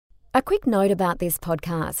A quick note about this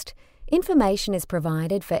podcast. Information is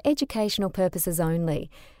provided for educational purposes only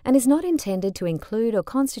and is not intended to include or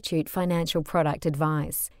constitute financial product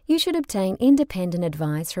advice. You should obtain independent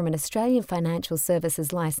advice from an Australian Financial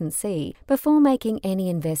Services licensee before making any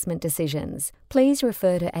investment decisions. Please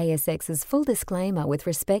refer to ASX's full disclaimer with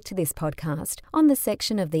respect to this podcast on the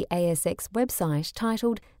section of the ASX website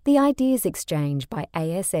titled The Ideas Exchange by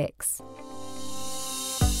ASX.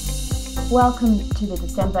 Welcome to the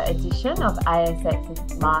December edition of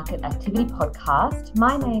ASX's Market Activity Podcast.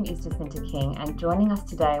 My name is Jacinta King, and joining us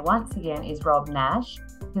today once again is Rob Nash,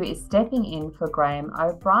 who is stepping in for Graham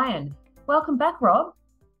O'Brien. Welcome back, Rob.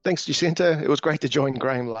 Thanks, Jacinta. It was great to join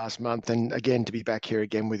Graham last month and again to be back here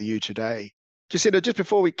again with you today. Jacinta, just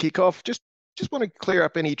before we kick off, just want to clear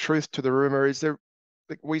up any truth to the rumour. Is there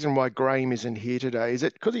the reason why Graham isn't here today? Is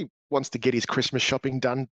it because he wants to get his Christmas shopping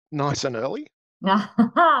done nice and early?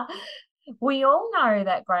 We all know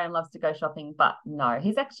that Graham loves to go shopping, but no,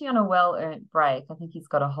 he's actually on a well-earned break. I think he's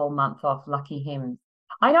got a whole month off, lucky him.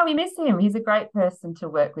 I know we miss him. He's a great person to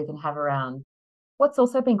work with and have around. What's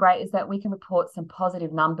also been great is that we can report some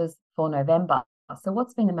positive numbers for November. So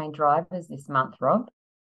what's been the main drivers this month, Rob?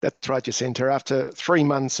 That's right, Jacinta. After 3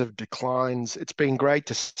 months of declines, it's been great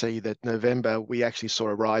to see that November we actually saw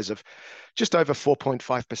a rise of just over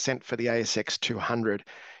 4.5% for the ASX 200.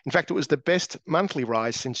 In fact, it was the best monthly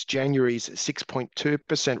rise since January's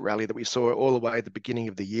 6.2% rally that we saw all the way at the beginning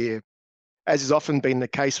of the year. As has often been the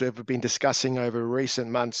case we've been discussing over recent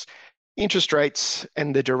months, interest rates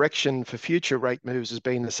and the direction for future rate moves has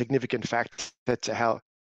been a significant factor to how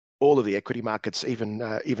all of the equity markets, even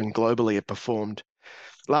globally, have performed.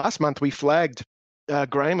 Last month, we flagged,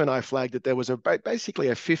 Graham and I flagged that there was basically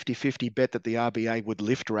a 50-50 bet that the RBA would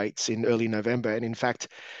lift rates in early November. And in fact,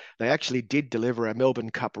 they actually did deliver a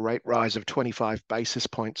Melbourne Cup rate rise of 25 basis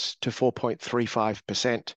points to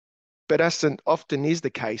 4.35%. But as often is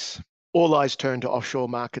the case, all eyes turn to offshore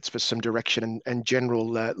markets for some direction and general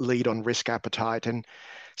lead on risk appetite. And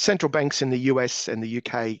central banks in the US and the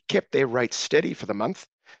UK kept their rates steady for the month.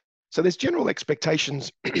 So there's general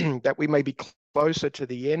expectations that we may be closer to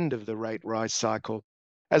the end of the rate rise cycle.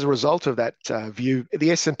 As a result of that view,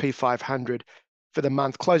 the S&P 500 for the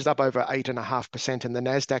month closed up over 8.5%, and the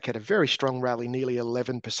Nasdaq had a very strong rally, nearly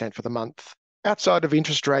 11% for the month. Outside of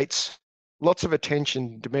interest rates, lots of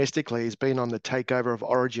attention domestically has been on the takeover of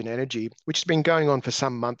Origin Energy, which has been going on for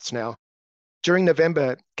some months now. During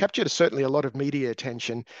November, captured certainly a lot of media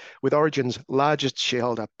attention, with Origin's largest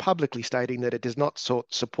shareholder publicly stating that it does not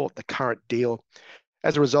support the current deal.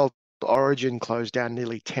 As a result, Origin closed down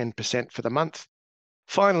nearly 10% for the month.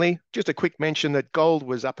 Finally, just a quick mention that gold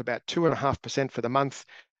was up about 2.5% for the month,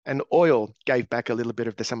 and oil gave back a little bit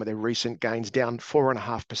of some of their recent gains, down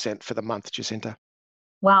 4.5% for the month, Jacinta.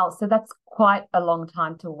 Wow, so that's quite a long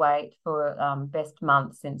time to wait for best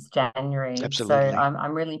month since January. Absolutely. So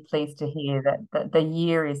I'm really pleased to hear that the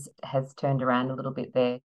year has turned around a little bit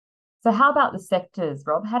there. So how about the sectors,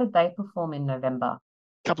 Rob? How did they perform in November?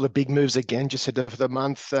 Couple of big moves again, just for the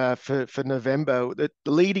month for November.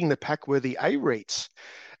 Leading the pack were the A-REITs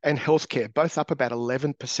and healthcare, both up about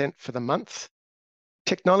 11% for the month.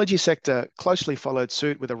 Technology sector closely followed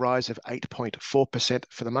suit with a rise of 8.4%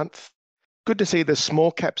 for the month. Good to see the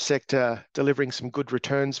small cap sector delivering some good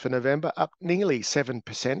returns for November, up nearly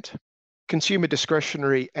 7%. Consumer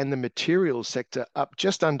discretionary and the materials sector up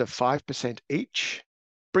just under 5% each.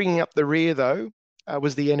 Bringing up the rear, though,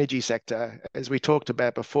 was the energy sector, as we talked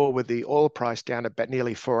about before, with the oil price down about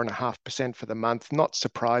nearly 4.5% for the month. Not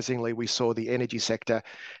surprisingly, we saw the energy sector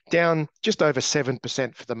down just over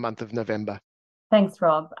 7% for the month of November. Thanks,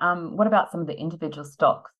 Rob. What about some of the individual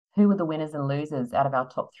stocks? Who were the winners and losers out of our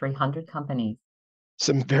top 300 companies?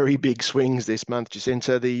 Some very big swings this month,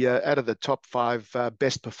 Jacinta. Out of the top 5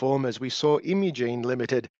 best performers, we saw Imugene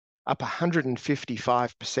Limited up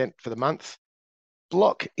 155% for the month.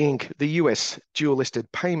 Block Inc., the US dual-listed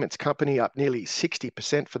payments company, up nearly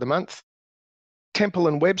 60% for the month.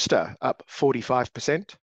 Temple & Webster up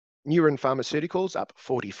 45%. Neuron Pharmaceuticals up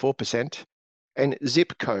 44%. And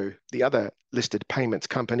Zipco, the other listed payments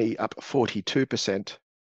company, up 42%.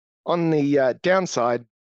 On the downside,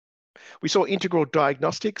 we saw Integral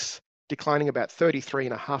Diagnostics declining about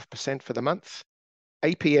 33.5% for the month.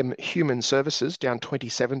 APM Human Services down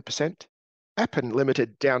 27%. Appen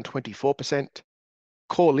Limited down 24%.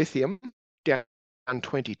 Core Lithium down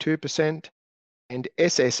 22%. And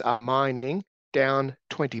SSR Mining down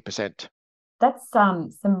 20%. That's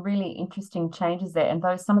some really interesting changes there. And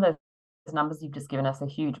some of those numbers you've just given us are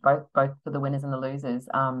huge, both for the winners and the losers.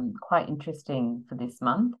 Quite interesting for this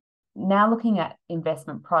month. Now looking at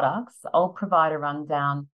investment products, I'll provide a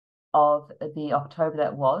rundown of the October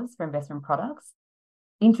that was for investment products.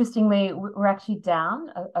 Interestingly, we're actually down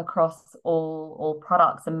across all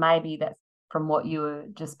products, and maybe that's from what you were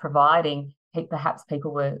just providing. Perhaps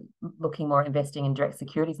people were looking more investing in direct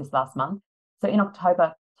securities this last month. So in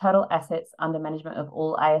October, total assets under management of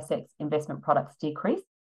all ASX investment products decreased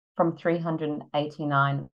from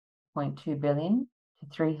 389.2 billion to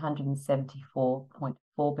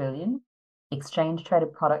 374.4 billion. Exchange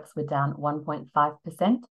traded products were down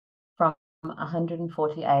 1.5% from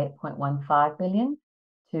 148.15 billion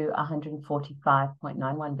to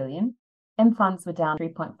 145.91 billion. M funds were down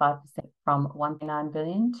 3.5% from 1.9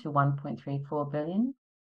 billion to 1.34 billion.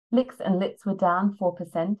 LICs and LITs were down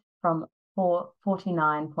 4% from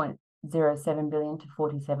 49.07 billion to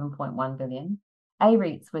 47.1 billion.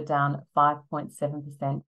 A-REITs were down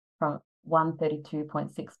 5.7% from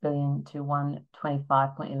 132.6 billion to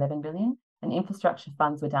 125.11 billion. And infrastructure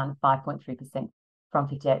funds were down 5.3% from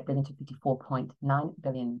 58 billion to 54.9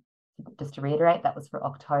 billion. Just to reiterate, that was for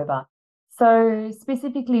October. So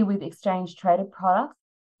specifically with exchange traded products,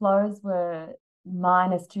 flows were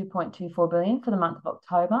minus 2.24 billion for the month of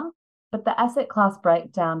October, but the asset class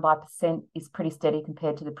breakdown by percent is pretty steady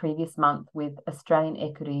compared to the previous month, with Australian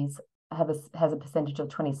equities has a percentage of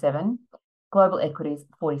 27%, global equities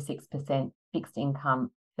 46%, fixed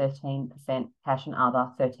income 13%, cash and other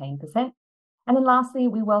 13%. And then lastly,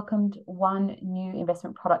 we welcomed one new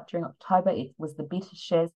investment product during October. It was the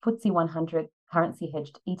BetaShares FTSE 100 currency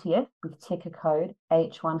hedged ETF with ticker code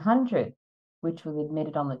H100, which was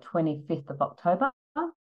admitted on the 25th of October.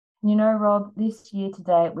 And you know, Rob, this year to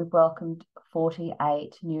date, we've welcomed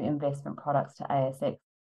 48 new investment products to ASX,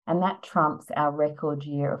 and that trumps our record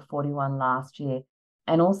year of 41 last year.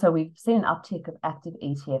 And also we've seen an uptick of active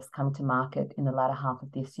ETFs coming to market in the latter half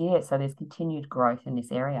of this year. So there's continued growth in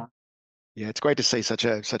this area. Yeah, it's great to see such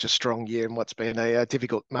a strong year in what's been a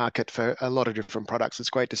difficult market for a lot of different products. It's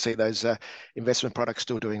great to see those investment products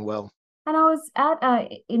still doing well. And I was at an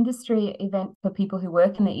industry event for people who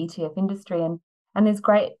work in the ETF industry, and there's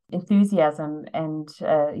great enthusiasm. And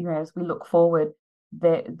you know, as we look forward,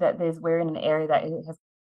 we're in an area that has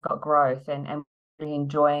got growth, and really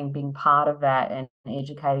enjoying being part of that and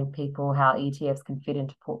educating people how ETFs can fit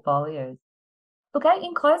into portfolios. Look,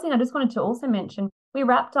 in closing, I just wanted to also mention we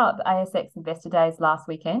wrapped up ASX Investor Days last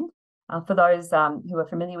weekend. For those who are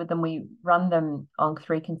familiar with them, we run them on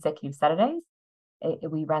 3 consecutive Saturdays.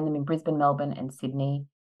 We ran them in Brisbane, Melbourne and Sydney.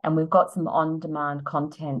 And we've got some on-demand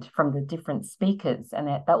content from the different speakers, and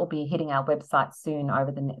that will be hitting our website soon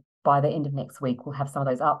by the end of next week. We'll have some of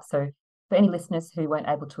those up. So for any listeners who weren't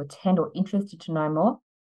able to attend or interested to know more,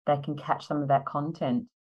 they can catch some of that content.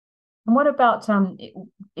 And what about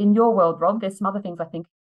in your world, Rob? There's some other things I think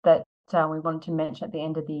that we wanted to mention at the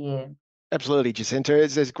end of the year. Absolutely, Jacinta.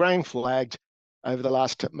 As Graham flagged over the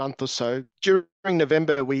last month or so, during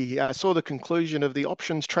November, we saw the conclusion of the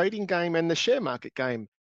options trading game and the share market game.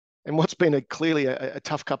 And what's been clearly a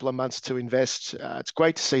tough couple of months to invest, it's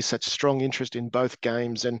great to see such strong interest in both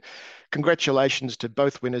games. And congratulations to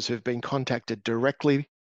both winners who've been contacted directly.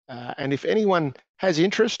 And if anyone has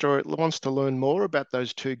interest or wants to learn more about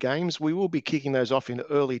those 2 games, we will be kicking those off in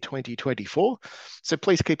early 2024. So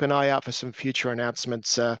please keep an eye out for some future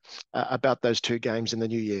announcements about those 2 games in the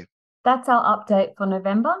new year. That's our update for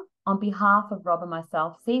November. On behalf of Rob and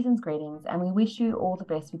myself, season's greetings, and we wish you all the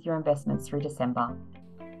best with your investments through December.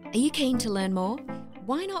 Are you keen to learn more?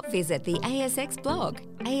 Why not visit the ASX blog,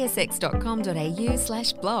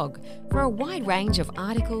 asx.com.au/blog, for a wide range of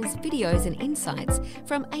articles, videos and insights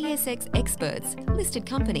from ASX experts, listed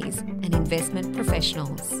companies and investment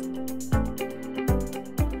professionals.